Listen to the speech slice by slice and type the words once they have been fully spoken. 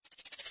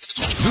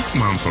This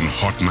month on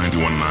Hot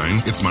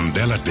 91.9, it's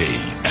Mandela Day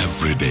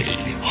every day.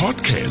 Hot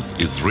Cares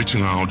is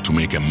reaching out to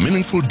make a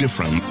meaningful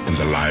difference in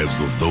the lives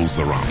of those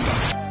around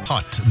us.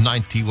 Hot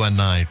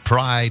 91.9,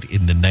 pride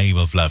in the name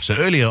of love. So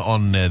earlier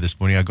on this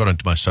morning, I got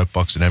onto my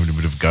soapbox and having a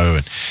bit of a go,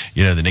 and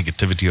the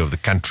negativity of the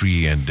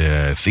country and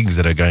things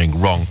that are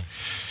going wrong.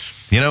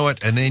 You know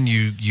what? And then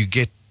you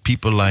get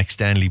people like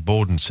Stanley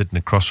Borden sitting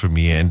across from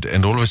me,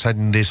 and all of a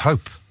sudden there's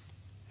hope.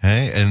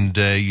 Hey? And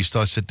you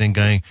start sitting and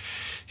going,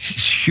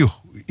 phew,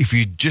 if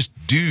you just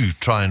do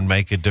try and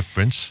make a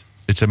difference,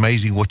 it's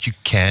amazing what you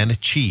can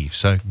achieve.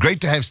 So great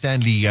to have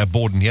Stanley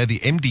Borden here, the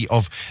MD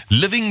of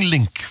Living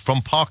Link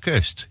from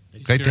Parkhurst.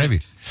 Great to have you.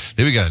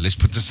 There we go. Let's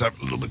put this up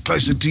a little bit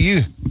closer to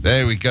you.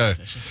 There we go.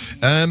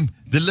 The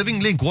Living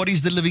Link, what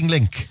is the Living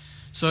Link?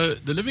 So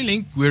the Living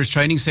Link, we're a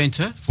training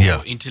center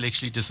for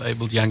intellectually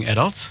disabled young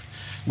adults.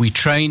 We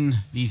train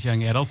these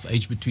young adults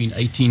aged between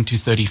 18 to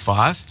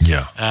 35.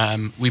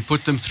 We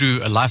put them through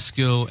a life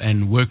skill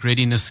and work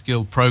readiness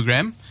skill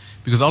program,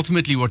 because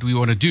ultimately what we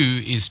want to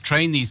do is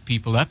train these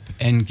people up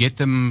and get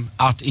them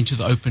out into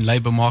the open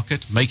labor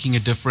market, making a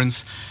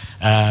difference,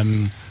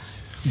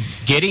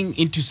 getting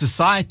into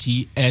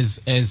society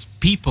as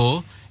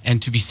people,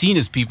 and to be seen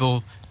as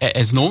people,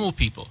 as normal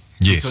people.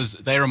 Yes. Because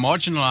they're a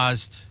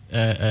marginalized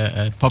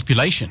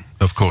population.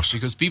 Of course.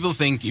 Because people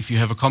think if you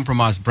have a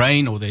compromised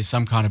brain or there's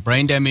some kind of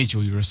brain damage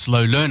or you're a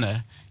slow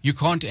learner, you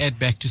can't add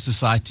back to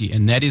society,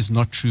 and that is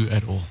not true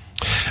at all.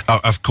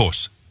 Of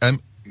course.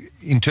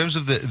 In terms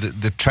of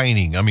the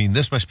training, I mean,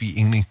 this must be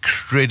an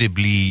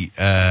incredibly,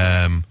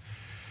 I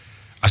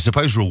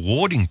suppose,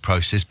 rewarding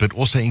process, but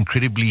also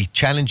incredibly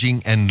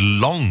challenging and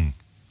long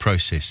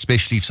process,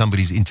 especially if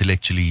somebody's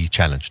intellectually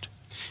challenged.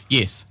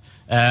 Yes.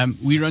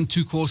 We run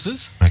 2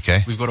 courses. Okay.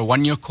 We've got a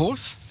 1-year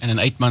course and an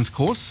 8-month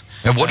course.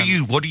 And what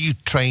do you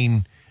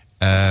train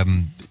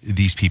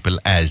these people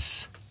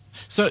as?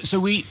 So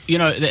we,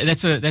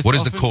 that's what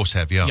does the course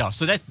have? Yeah.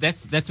 So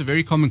that's a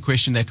very common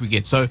question that we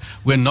get. So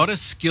we're not a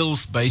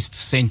skills-based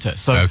center.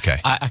 So okay.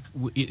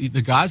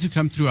 The guys who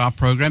come through our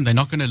program, they're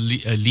not going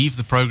to leave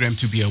the program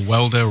to be a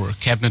welder or a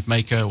cabinet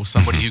maker or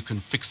somebody who can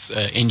fix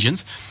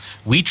engines.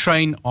 We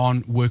train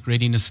on work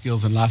readiness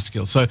skills and life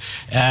skills. So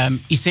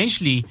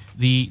essentially,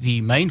 the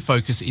main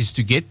focus is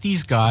to get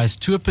these guys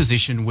to a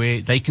position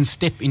where they can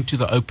step into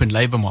the open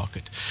labor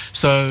market.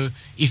 So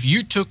if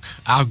you took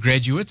our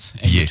graduates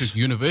and you took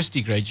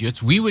university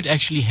graduates, we would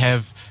actually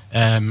have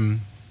a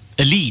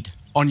lead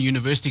on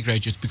university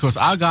graduates, because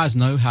our guys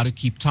know how to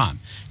keep time.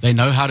 They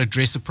know how to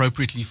dress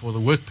appropriately for the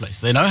workplace.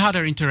 They know how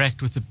to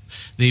interact with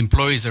the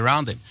employees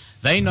around them.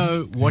 They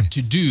know what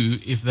to do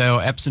if they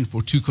are absent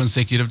for 2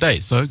 consecutive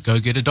days. So go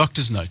get a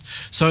doctor's note.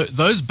 So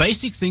those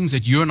basic things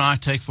that you and I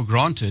take for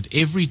granted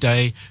every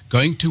day,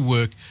 going to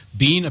work,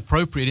 being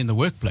appropriate in the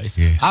workplace,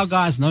 our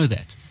guys know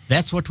that.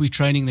 That's what we're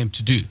training them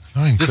to do.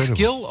 The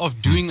skill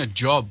of doing a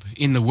job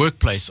in the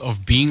workplace,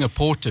 of being a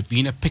porter,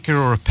 being a picker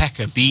or a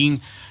packer,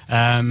 being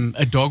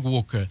a dog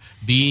walker,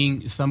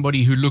 being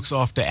somebody who looks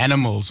after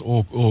animals,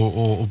 or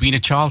being a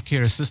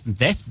childcare assistant,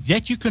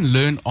 that you can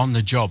learn on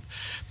the job.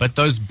 But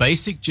those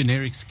basic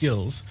generic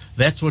skills,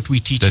 that's what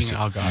we're teaching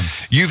our guys.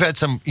 You've had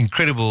some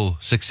incredible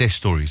success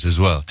stories as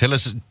well.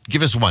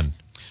 Give us one.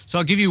 So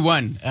I'll give you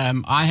one.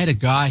 I had a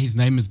guy, his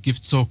name is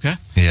Gift Sorka.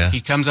 Yeah.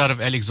 He comes out of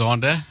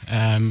Alexander.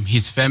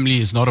 His family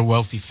is not a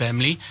wealthy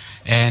family.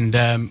 And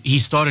he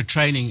started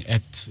training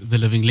at the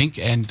Living Link.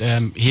 And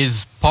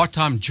his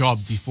part-time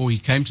job before he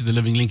came to the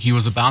Living Link, he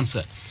was a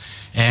bouncer.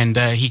 And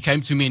he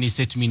came to me and he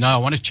said to me, "No, I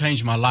want to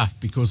change my life,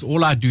 because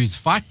all I do is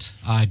fight,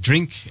 I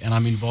drink, and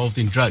I'm involved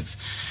in drugs."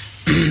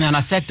 And I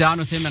sat down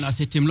with him and I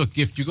said to him, "Look,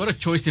 Gift, you got a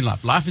choice in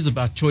life. Life is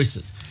about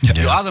choices.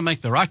 You either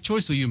make the right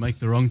choice or you make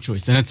the wrong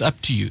choice, and it's up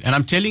to you. And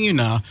I'm telling you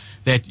now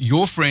that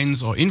your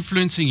friends are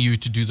influencing you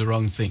to do the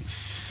wrong things."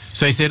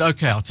 So he said,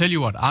 "Okay, I'll tell you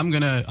what, I'm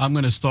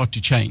gonna start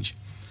to change."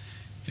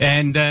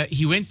 And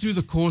he went through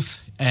the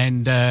course,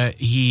 and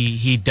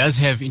he does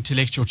have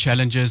intellectual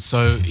challenges.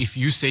 So if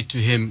you said to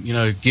him,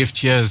 "Gift,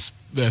 here's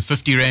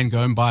 50 Rand,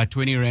 go and buy a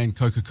 20 Rand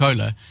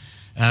Coca-Cola,"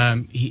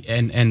 and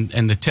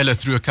the teller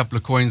threw a couple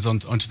of coins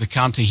onto the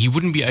counter, he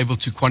wouldn't be able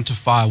to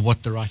quantify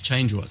what the right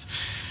change was.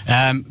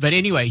 But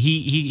anyway,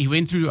 he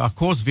went through our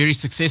course very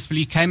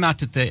successfully, came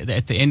out at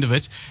the end of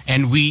it,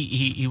 and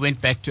he went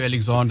back to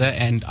Alexander,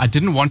 and I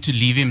didn't want to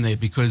leave him there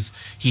because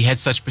he had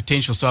such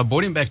potential. So I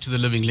brought him back to the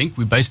Living Link.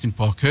 We're based in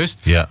Parkhurst.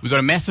 Yeah. We've got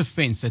a massive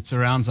fence that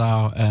surrounds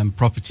our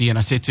property, and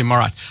I said to him, "All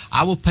right,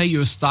 I will pay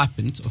you a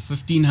stipend of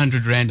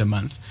 1,500 Rand a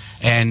month,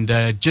 and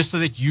just so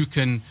that you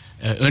can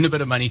earn a bit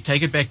of money,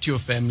 take it back to your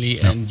family,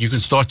 and you can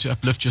start to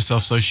uplift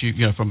yourself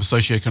from a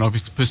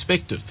socioeconomic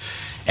perspective."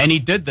 And he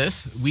did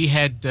this. We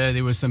had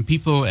there were some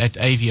people at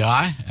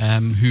AVI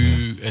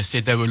who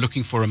said they were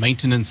looking for a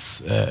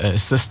maintenance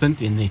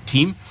assistant in their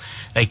team.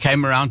 They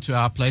came around to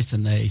our place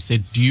and they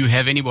said, "Do you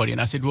have anybody?"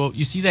 And I said, "Well,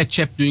 you see that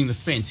chap doing the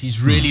fence?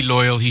 He's really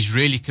loyal, he's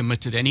really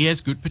committed, and he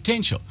has good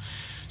potential."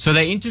 So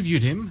they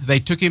interviewed him. They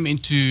took him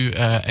into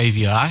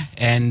AVI,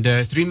 and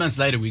 3 months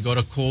later, we got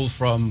a call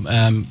from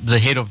the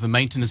head of the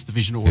maintenance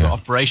division or the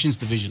operations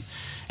division.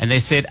 And they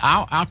said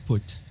our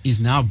output is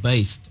now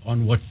based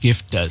on what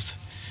Gift does.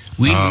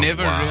 We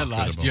never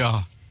realized,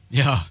 incredible.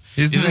 yeah.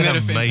 Isn't that a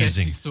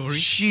amazing? fantastic story?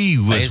 She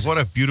was. What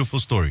a beautiful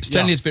story.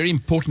 Stanley, it's very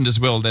important as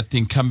well that the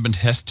incumbent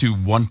has to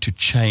want to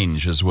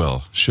change as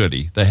well,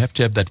 surely. They have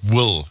to have that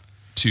will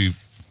to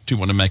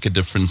want to make a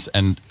difference,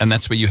 and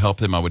that's where you help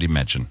them, I would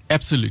imagine.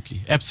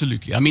 Absolutely.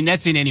 I mean,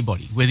 that's in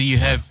anybody, whether you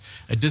have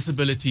a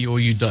disability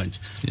or you don't.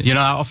 Yeah. You know,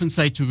 I often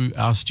say to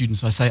our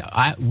students, I say,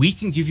 we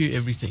can give you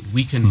everything.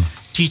 We can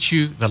teach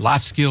you the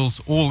life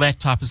skills, all that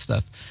type of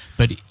stuff.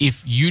 But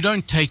if you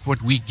don't take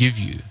what we give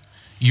you,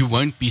 you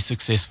won't be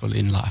successful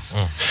in life.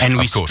 And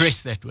we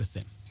stress that with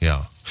them.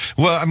 Yeah.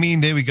 Well, I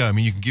mean, there we go. I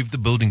mean, you can give the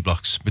building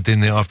blocks, but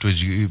then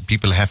afterwards,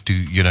 people have to,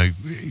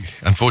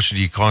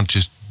 unfortunately, you can't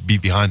just be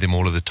behind them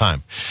all of the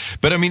time.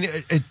 But I mean,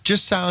 it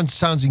just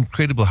sounds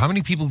incredible. How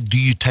many people do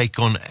you take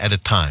on at a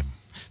time?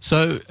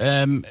 So,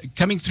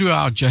 coming through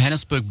our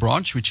Johannesburg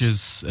branch, which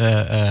is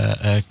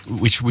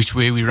which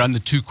where we run the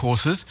 2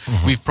 courses,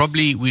 we've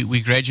probably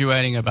we're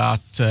graduating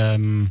about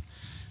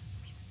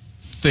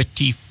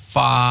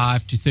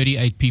 35 to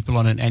 38 people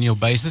on an annual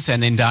basis,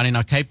 and then down in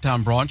our Cape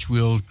Town branch,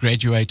 we'll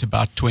graduate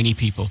about 20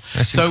 people.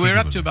 So we're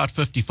up to about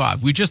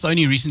 55. We just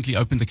only recently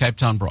opened the Cape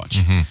Town branch,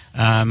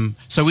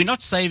 so we're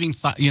not saving,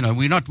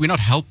 we're not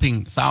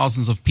helping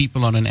thousands of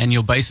people on an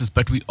annual basis,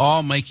 but we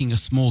are making a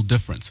small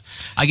difference.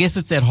 I guess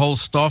it's that whole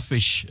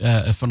starfish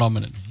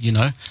phenomenon.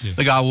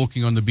 The guy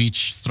walking on the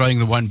beach, throwing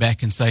the one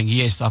back, and saying,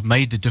 "Yes, I've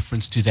made a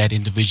difference to that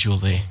individual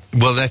there."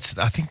 Well, I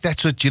think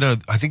that's what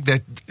I think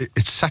that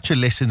it's such a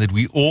lesson that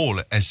we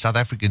all as South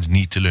Africans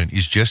need to learn,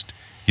 is just,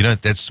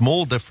 that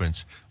small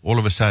difference all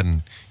of a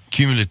sudden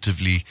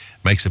cumulatively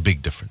makes a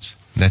big difference.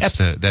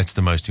 That's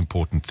the most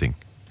important thing.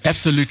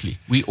 Absolutely.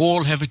 We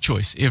all have a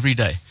choice every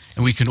day,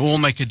 and we can all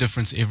make a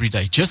difference every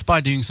day just by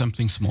doing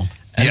something small.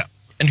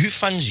 And who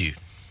funds you?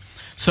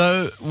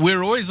 So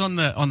we're always on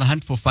the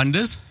hunt for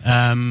funders.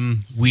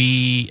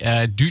 We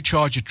do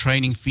charge a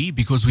training fee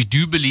because we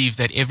do believe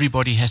that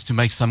everybody has to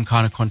make some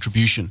kind of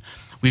contribution.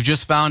 We've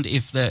just found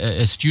if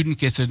a student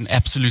gets an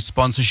absolute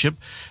sponsorship,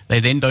 they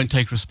then don't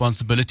take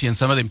responsibility, and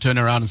some of them turn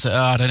around and say,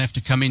 "Oh, I don't have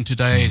to come in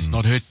today. It's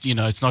not hurt.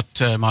 It's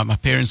not my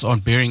parents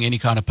aren't bearing any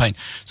kind of pain."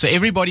 So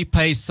everybody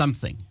pays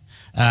something,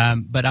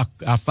 but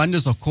our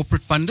funders are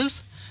corporate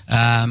funders.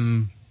 I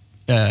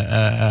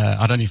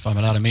don't know if I'm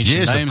allowed to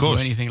mention names or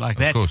anything like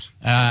that. Of course.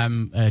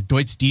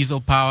 Deutz Diesel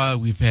Power.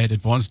 We've had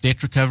Advanced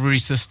Debt Recovery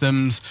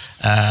Systems,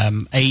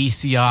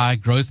 AECI,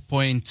 Growth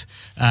Point.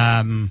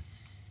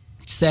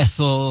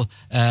 Cecil,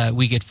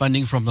 we get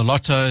funding from the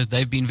Lotto.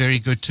 They've been very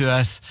good to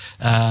us.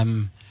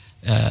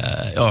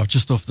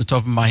 Just off the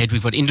top of my head,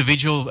 we've got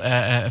individual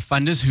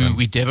funders who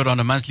we debit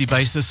on a monthly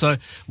basis. So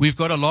we've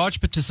got a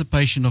large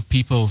participation of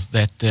people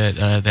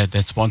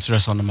that sponsor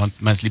us on a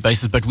monthly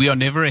basis. But we are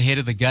never ahead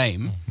of the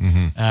game.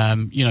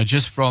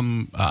 Just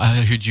from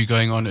I heard you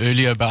going on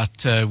earlier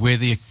about where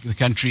the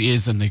country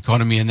is and the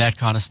economy and that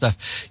kind of stuff.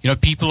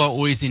 People are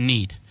always in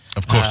need.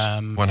 Of course,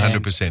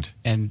 100%.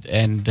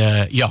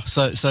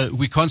 So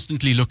we're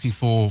constantly looking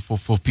for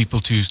people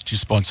to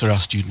sponsor our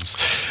students.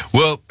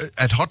 Well,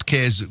 at Hot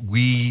Cares,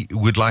 we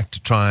would like to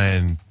try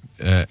and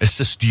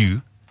assist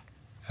you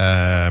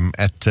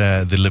at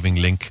the Living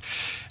Link.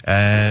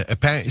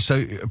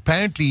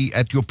 Apparently,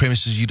 at your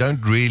premises, you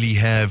don't really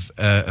have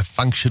a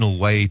functional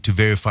way to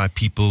verify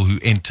people who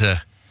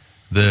enter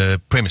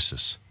the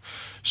premises.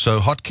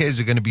 So Hot Cares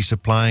are going to be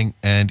supplying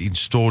and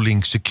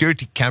installing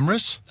security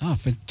cameras. Oh,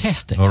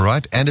 fantastic. All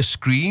right. And a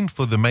screen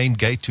for the main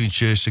gate to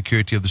ensure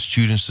security of the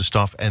students, the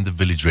staff, and the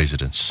village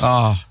residents.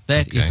 Oh,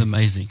 that is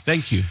amazing.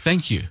 Thank you.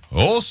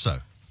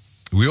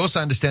 We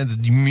also understand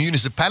that the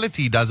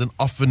municipality doesn't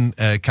often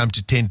come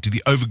to tend to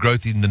the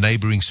overgrowth in the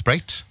neighboring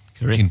Spruit.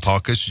 Correct. In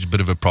Parkhurst, which is a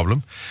bit of a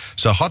problem.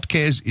 So Hot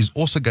Cares is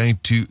also going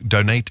to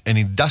donate an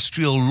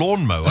industrial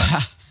lawnmower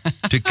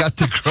to cut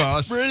the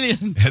grass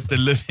Brilliant. at the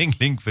Living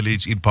Link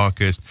Village in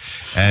Parkhurst.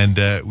 And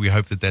we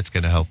hope that that's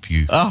going to help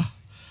you.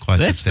 Quite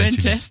that's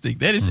fantastic.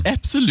 That is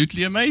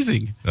absolutely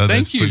amazing.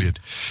 Thank you. Brilliant.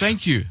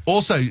 Thank you.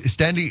 Also,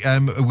 Stanley,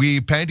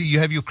 apparently you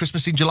have your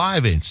Christmas in July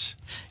events.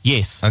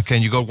 Yes. Okay,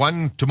 and you got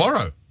one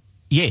tomorrow.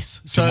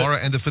 Yes. Tomorrow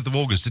and the 5th of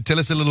August. So tell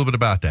us a little bit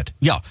about that.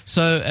 Yeah.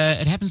 So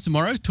it happens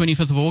tomorrow,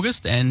 25th of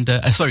August, and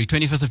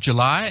 25th of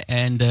July,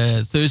 and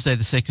Thursday,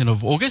 the 2nd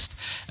of August.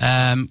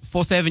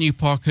 4th Avenue,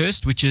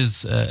 Parkhurst, which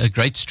is a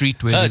great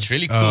street where it's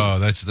really cool. Oh,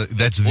 that's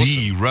awesome.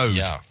 The road.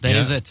 Yeah. That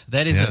is it.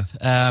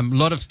 A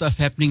lot of stuff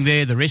happening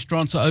there. The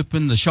restaurants are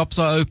open. The shops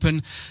are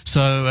open.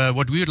 So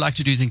what we would like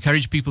to do is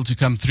encourage people to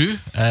come through,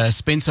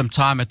 spend some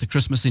time at the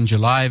Christmas in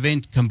July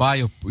event, come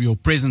buy your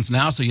presents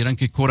now so you don't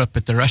get caught up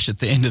at the rush at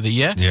the end of the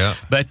year. Yeah.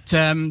 But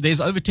there's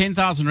over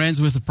 10,000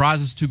 rands worth of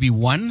prizes to be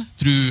won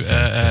through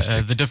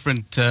the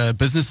different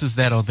businesses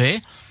that are there.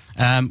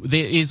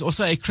 There is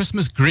also a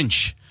Christmas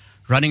Grinch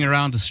running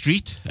around the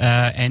street.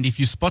 And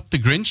if you spot the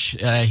Grinch,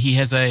 he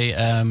has a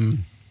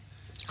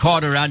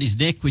card around his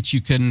neck, which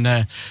you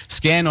can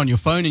scan on your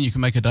phone, and you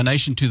can make a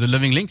donation to the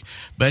Living Link.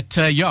 But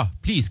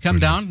please come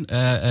down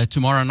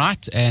tomorrow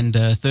night and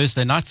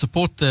Thursday night.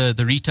 Support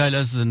the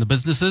retailers and the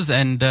businesses,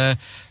 and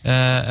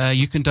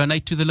you can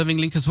donate to the Living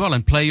Link as well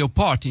and play your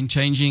part in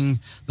changing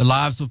the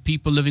lives of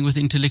people living with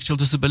intellectual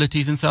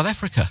disabilities in South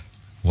Africa.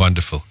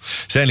 Wonderful.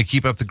 Stanley,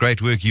 keep up the great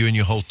work, you and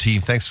your whole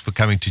team. Thanks for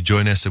coming to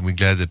join us, and we're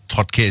glad that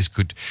Hot Cares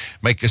could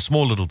make a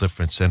small little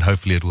difference, and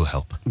hopefully it will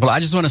help. Well,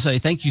 I just want to say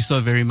thank you so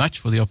very much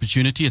for the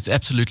opportunity. It's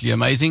absolutely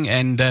amazing,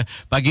 and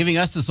by giving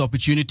us this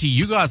opportunity,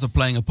 you guys are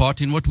playing a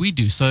part in what we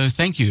do. So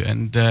thank you,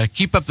 and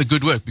keep up the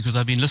good work, because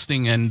I've been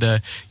listening,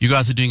 and you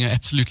guys are doing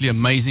absolutely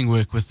amazing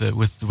work with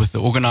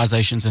the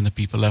organizations and the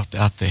people out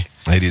there.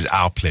 It is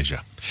our pleasure.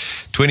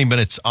 20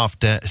 minutes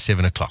after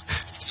 7 o'clock.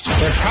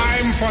 The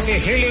time for the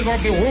healing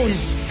of the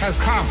wounds has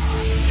come.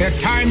 The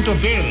time to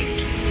build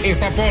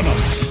is upon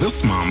us.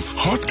 This month,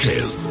 Hot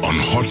Cares on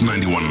Hot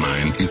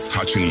 91.9 is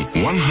touching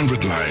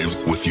 100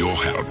 lives with your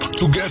help.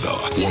 Together,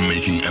 we're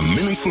making a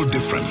meaningful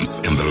difference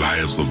in the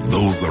lives of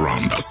those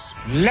around us.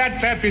 Let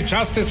there be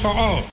justice for all.